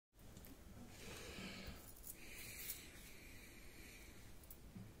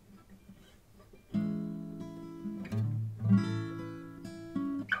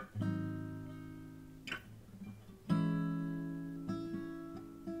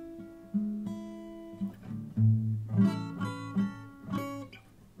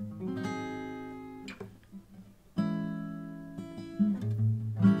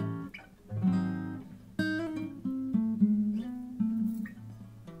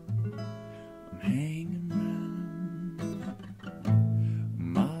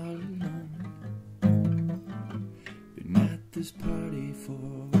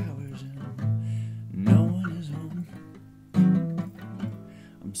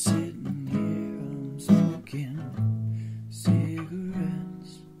sitting here, I'm smoking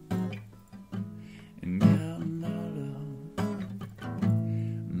cigarettes and counting all of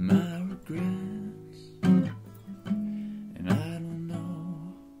my regrets. And I don't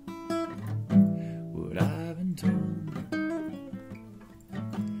know what I've been told.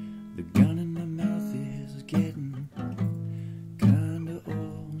 The gun in my mouth is getting kinda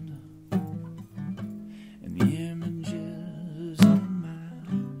old, and the images on my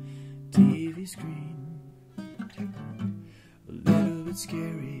TV screen a little bit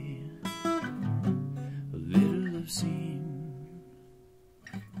scary, a little obscene.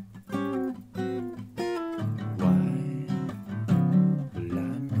 Why will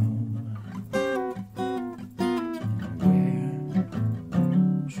I know? Where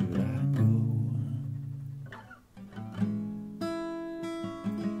should I go?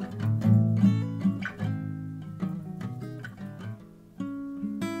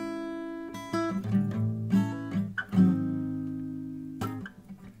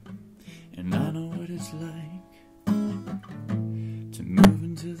 And I know what it's like to move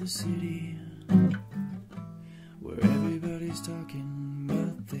into the city where everybody's talking,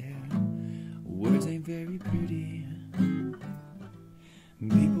 but their words ain't very pretty.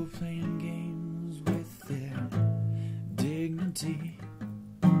 People playing games with their dignity,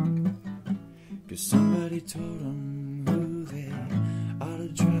 'cause somebody told them who they ought to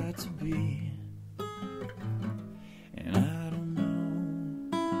try to be. And I don't know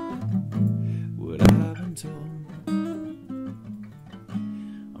what I've been told.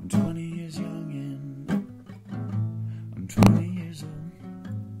 I'm 20 years young and I'm 20 years old,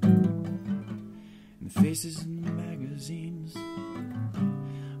 and the faces in the magazines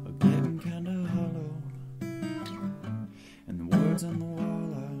are getting kinda hollow, and the words on the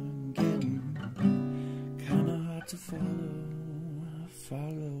wall are getting kinda hard to follow.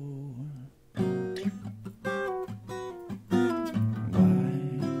 Why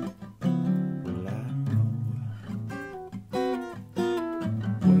will I know?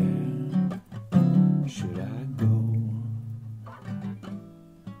 Where should I go?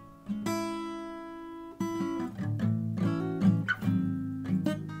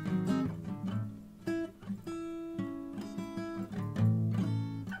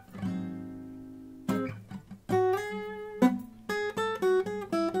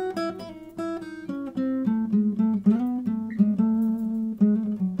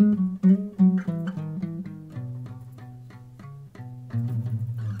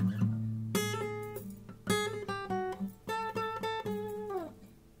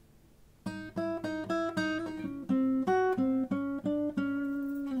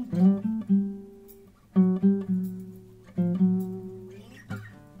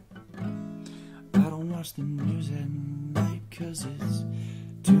 I don't watch the news at night 'cause it's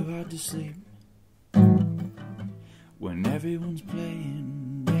too hard to sleep when everyone's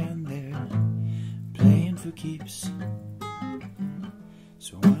playing and they're playing for keeps.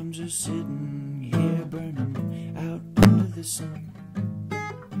 So I'm just sitting here burning out under the sun.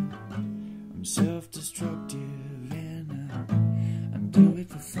 I'm self-destructive and I do it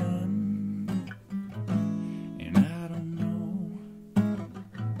for fun. And I don't know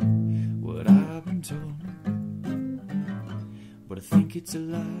what I've been told, but I think it's a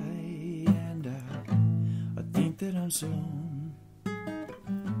lie, and I think that I'm sold.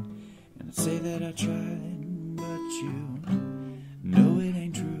 And I say that I tried, but you know it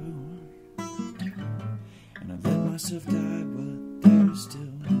ain't true. And I've let myself die, but there's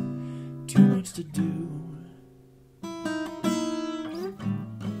still too much to do.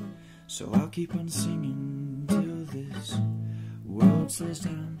 So I'll keep on singing till this world slows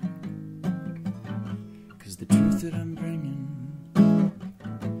down, 'cause the truth that I'm bringing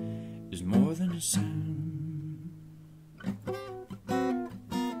is more than a sound.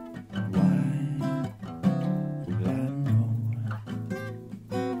 Why will I know?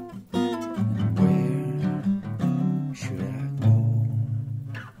 And where should I go?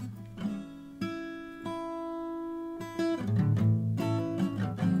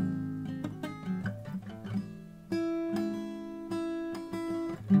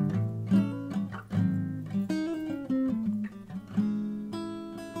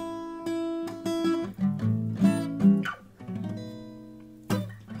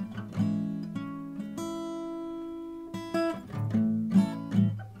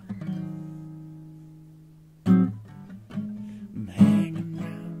 I'm hanging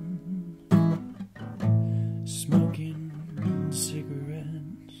round, smoking